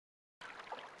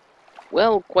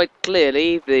Well, quite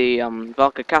clearly, the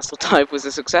Valka Castle dive was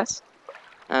a success.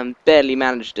 Barely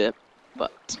managed it,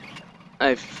 but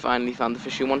I finally found the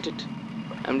fish you wanted.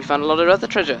 And we found a lot of other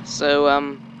treasure, so,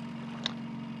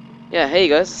 yeah, hey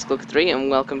guys, it's Gluck3, and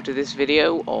welcome to this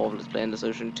video of Let's Play Endless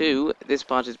Ocean 2. This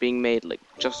part is being made, like,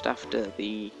 just after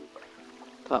the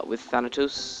part with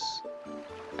Thanatos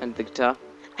and the guitar.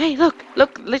 Hey, look!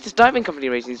 Look! The latest diving company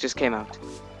ratings just came out.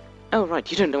 Oh,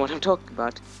 right, you don't know what I'm talking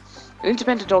about. An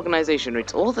independent organization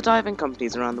rates all the diving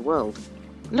companies around the world.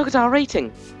 Look at our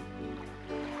rating!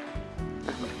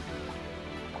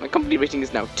 My company rating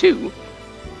is now 2.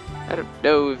 I don't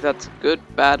know if that's good,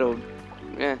 bad, or...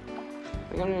 yeah.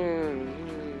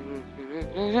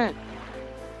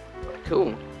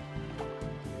 Cool.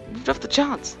 Moved off the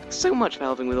charts. Thanks so much for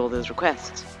helping with all those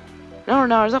requests.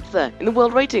 Nara is up there, in the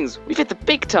world ratings. We've hit the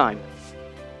big time.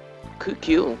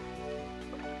 Cool.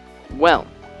 Well,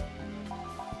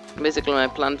 basically my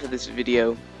plan for this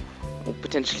video, or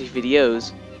potentially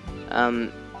videos,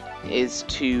 is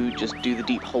to just do the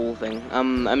deep hole thing.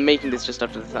 I'm making this just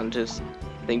after the Thanatos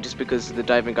thing, just because the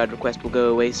diving guide request will go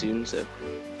away soon, so...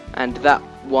 And that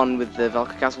one with the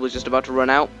Valka Castle was just about to run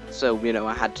out, so, you know,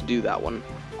 I had to do that one.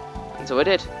 And so I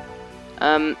did.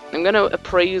 I'm gonna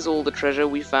appraise all the treasure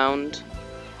we found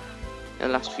in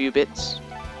the last few bits.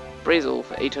 Appraisal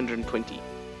for 820.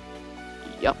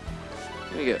 Yup.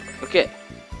 There we go. Okay.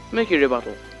 Mercury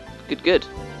bottle. Good.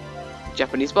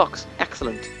 Japanese box.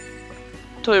 Excellent.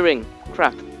 Toy ring.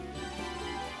 Crap.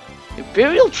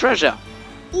 Imperial treasure.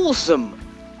 Awesome.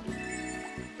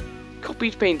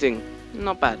 Copied painting.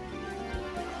 Not bad.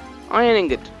 Iron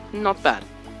ingot. Not bad.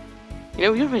 You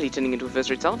know, you're really turning into a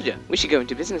first-rate salvager. We should go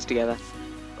into business together.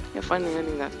 You're finally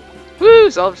earning that.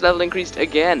 Woo! Salvage level increased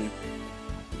again.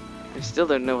 I still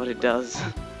don't know what it does.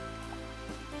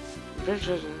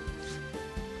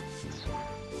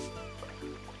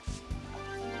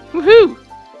 Woohoo!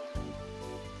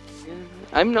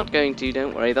 I'm not going to,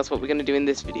 don't worry, that's what we're going to do in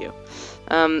this video.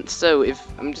 So, if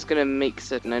I'm just going to make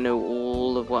certain I know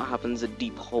all of what happens at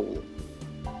Deep Hole.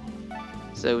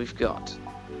 So we've got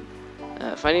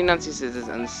finding Nancy's scissors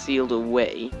and sealed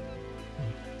away.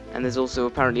 And there's also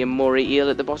apparently a moray eel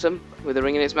at the bottom with a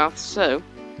ring in its mouth, so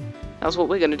that's what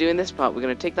we're going to do in this part. We're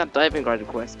going to take that diving guide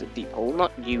request at Deep Hole,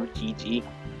 not you, GG.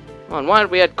 Come on, why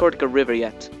aren't we at Cortica River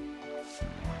yet?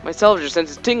 My salvager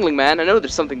sense is tingling, man. I know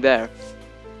there's something there.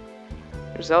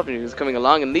 Your salvager is coming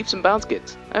along and leaps and bounds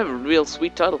kits. I have a real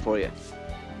sweet title for you.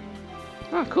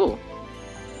 Oh, cool.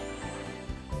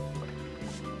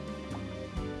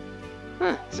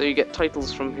 Huh, so you get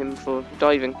titles from him for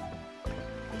diving.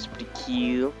 That's pretty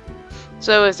cool.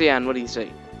 So, Anne, what do you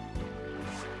say?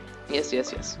 Yes.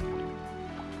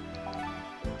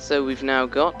 So we've now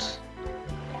got...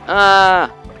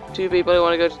 2 people who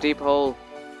want to go to Deep Hole.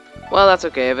 Well, that's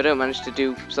okay. If I don't manage to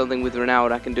do something with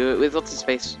Renown, I can do it with lots of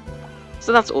space.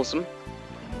 So that's awesome.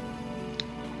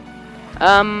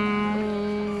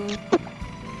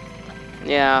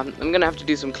 Yeah, I'm gonna have to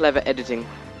do some clever editing,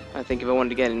 I think, if I wanted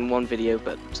to get it in one video,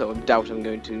 but so I doubt I'm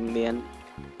going to in the end.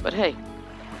 But hey,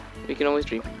 we can always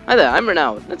dream. Hi there, I'm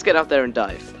Renown. Let's get out there and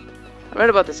dive. I read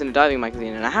about this in a diving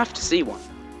magazine, and I have to see one.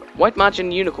 White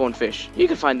margin unicorn fish. You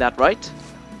can find that, right?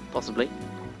 Possibly.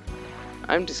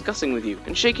 I'm discussing with you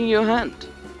and shaking your hand.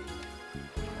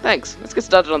 Thanks. Let's get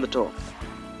started on the tour.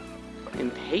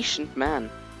 Impatient man.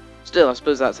 Still, I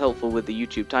suppose that's helpful with the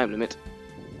YouTube time limit.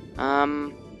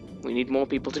 We need more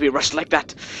people to be rushed like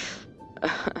that.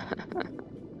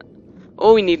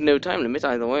 Or we need no time limit,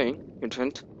 either way.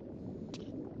 Infant.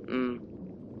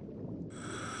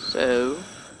 So...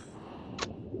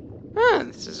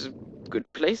 this is a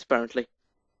good place, apparently.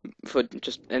 For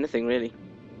just anything, really.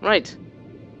 Right.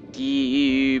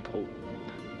 Deep hole.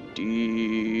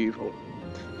 Deep hole.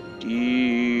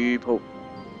 Deep hole.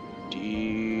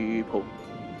 Deep hole.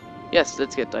 Yes,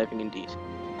 let's get diving indeed.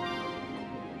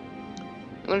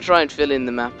 I'm going to try and fill in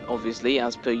the map, obviously,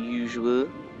 as per usual.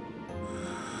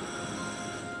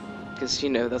 Because, you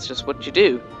know, that's just what you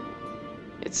do.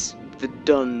 It's the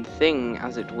done thing,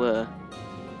 as it were.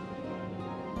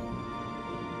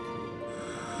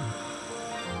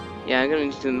 Yeah, I'm going to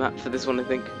need to do the map for this one, I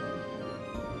think.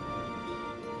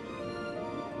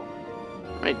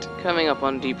 Right, coming up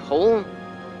on Deep Hole.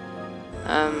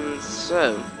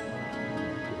 So...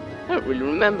 I don't really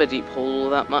remember Deep Hole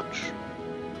that much.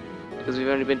 Because we've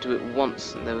only been to it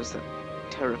once, and there was that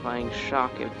terrifying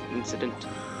shark incident.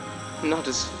 Not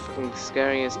as fucking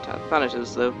scary as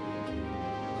Thanatos, though.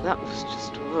 That was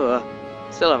just... ugh.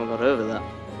 Still haven't got over that.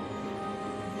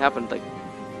 It happened like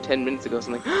 10 minutes ago or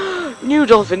something. New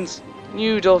dolphins!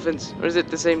 New dolphins! Or is it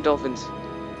the same dolphins?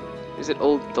 Is it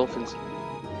old dolphins?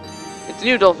 It's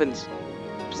new dolphins!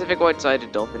 Pacific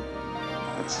white-sided dolphin.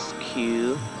 That's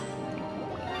cool.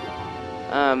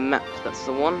 Map, that's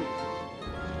the one.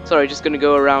 Sorry, just gonna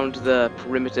go around the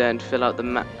perimeter and fill out the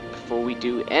map before we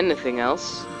do anything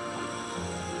else.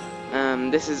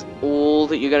 This is all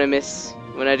that you're gonna miss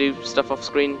when I do stuff off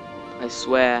screen. I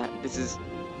swear, this is...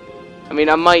 I mean,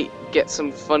 I might get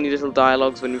some funny little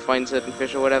dialogues when we find certain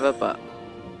fish or whatever, but...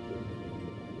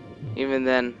 even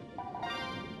then,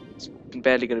 it's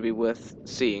barely gonna be worth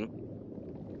seeing.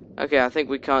 Okay, I think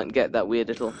we can't get that weird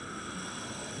little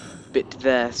bit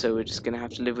there, so we're just gonna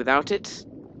have to live without it.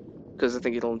 Because I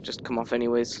think it'll just come off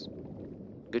anyways.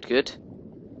 Good.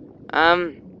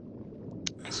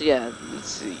 So yeah, let's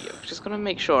see. I'm just gonna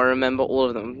make sure I remember all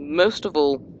of them. Most of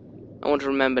all, I want to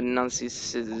remember Nancy's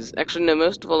scissors. Actually, no,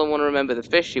 most of all, I want to remember the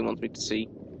fish she wants me to see.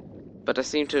 But I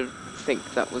seem to think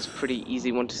that was a pretty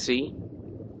easy one to see.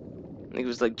 I think it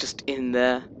was like just in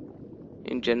there,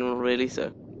 in general, really.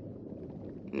 So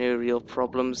no real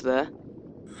problems there.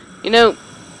 You know,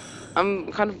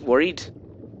 I'm kind of worried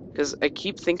because I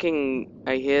keep thinking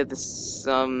I hear this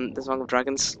the Song of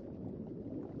Dragons.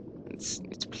 It's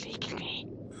plaguing me.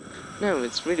 No,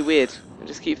 it's really weird. I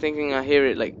just keep thinking I hear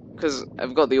it, like, because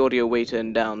I've got the audio way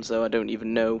turned down, so I don't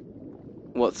even know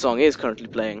what song is currently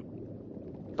playing.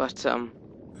 But no,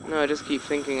 I just keep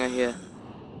thinking I hear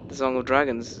the Song of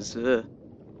Dragons.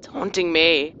 It's haunting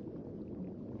me.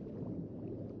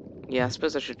 Yeah, I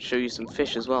suppose I should show you some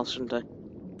fish as well, shouldn't I?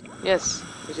 Yes,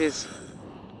 it is.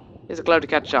 It's a cloudy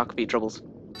cat shark, Pete Troubles.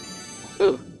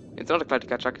 Ooh, it's not a cloudy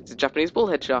cat shark, it's a Japanese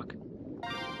bullhead shark.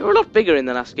 They were a lot bigger in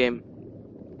the last game.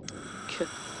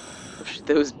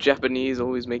 Those Japanese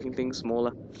always making things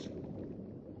smaller.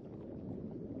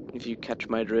 If you catch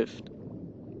my drift.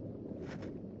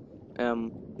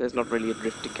 There's not really a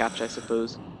drift to catch, I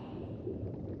suppose.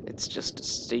 It's just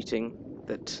stating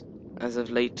that, as of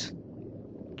late,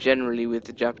 generally with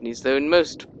the Japanese, though in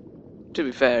most, to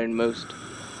be fair, in most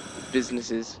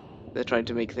businesses, they're trying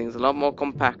to make things a lot more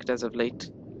compact as of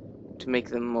late, to make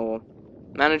them more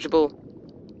manageable,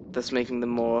 thus making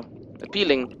them more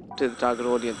appealing to the target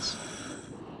audience.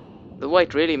 The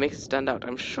white really makes it stand out.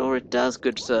 I'm sure it does,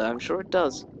 good sir. I'm sure it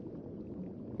does.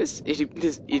 This itty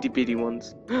bitty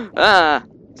ones. Ah!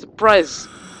 Surprise!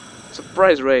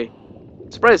 Surprise, Ray.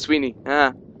 Surprise, Sweeney.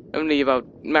 Ah! Only about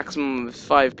maximum of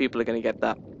 5 people are gonna get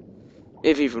that.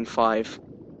 If even 5.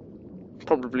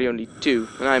 Probably only 2,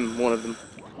 and I'm one of them.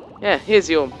 Yeah, here's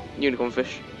your unicorn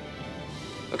fish.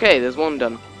 Okay, there's one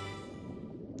done.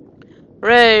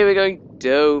 Hooray, we're going...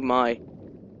 oh my.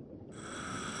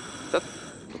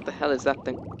 What the hell is that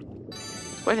thing?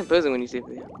 It's quite imposing when you see it.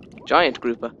 Giant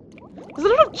grouper. There's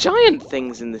a lot of giant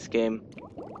things in this game.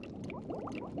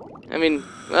 I mean,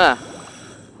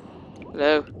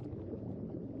 hello.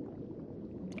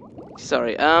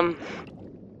 Sorry,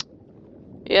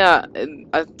 yeah,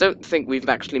 I don't think we've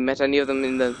actually met any of them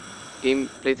in the game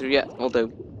playthrough yet,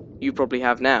 although you probably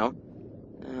have now.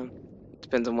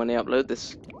 Depends on when I upload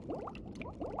this.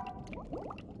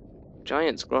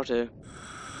 Giant's Grotto.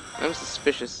 I'm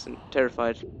suspicious and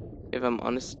terrified, if I'm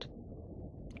honest.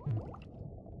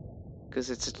 Because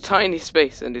it's a tiny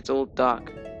space and it's all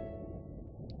dark.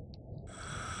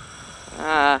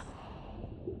 Ah.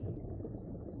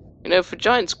 You know, for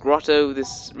Giant's Grotto,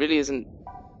 this really isn't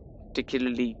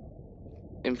particularly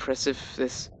impressive.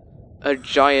 A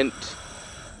giant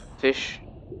fish.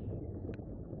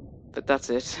 But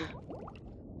that's it.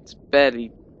 It's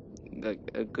barely like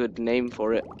a good name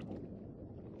for it.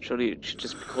 Surely it should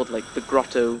just be called like the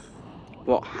grotto,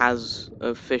 what has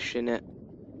a fish in it,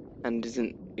 and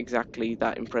isn't exactly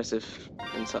that impressive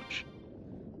and such.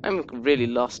 I'm really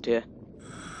lost here.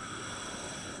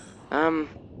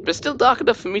 But it's still dark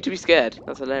enough for me to be scared.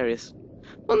 That's hilarious.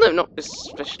 Well, no, not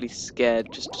especially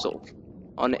scared, just sort of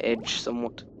on edge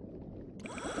somewhat.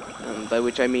 By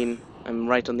which I mean I'm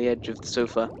right on the edge of the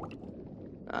sofa.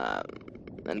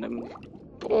 And I'm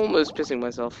almost pissing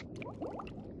myself.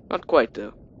 Not quite,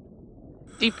 though.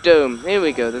 Deep dome. Here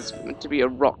we go. There's meant to be a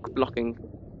rock blocking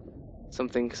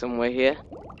something somewhere here.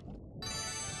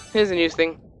 Here's a new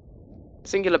thing.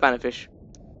 Singular bannerfish.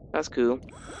 That's cool.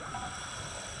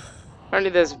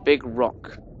 Apparently there's a big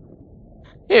rock.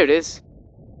 Here it is.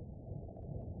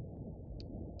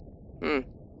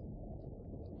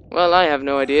 Well, I have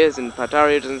no ideas, and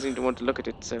Patario doesn't seem to want to look at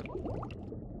it, so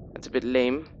that's a bit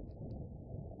lame.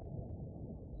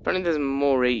 Apparently there's a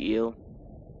moray eel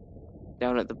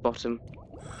down at the bottom,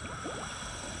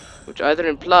 which either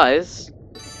implies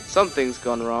something's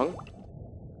gone wrong.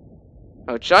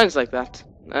 Oh, it shines like that.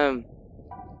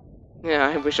 Yeah,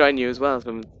 I wish I knew as well, if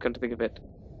I'm going to think of it.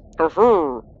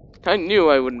 I knew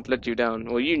I wouldn't let you down.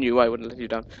 Well, you knew I wouldn't let you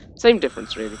down. Same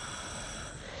difference, really.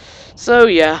 So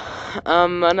yeah,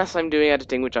 unless I'm doing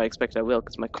editing, which I expect I will,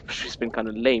 because my computer's been kind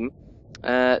of lame.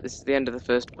 This is the end of the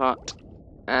first part,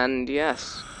 and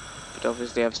yes, but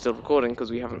obviously I'm still recording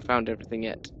because we haven't found everything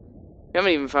yet. We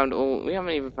haven't even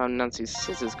found Nancy's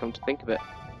scissors. Come to think of it,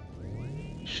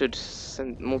 should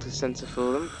multi-sensor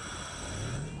for them.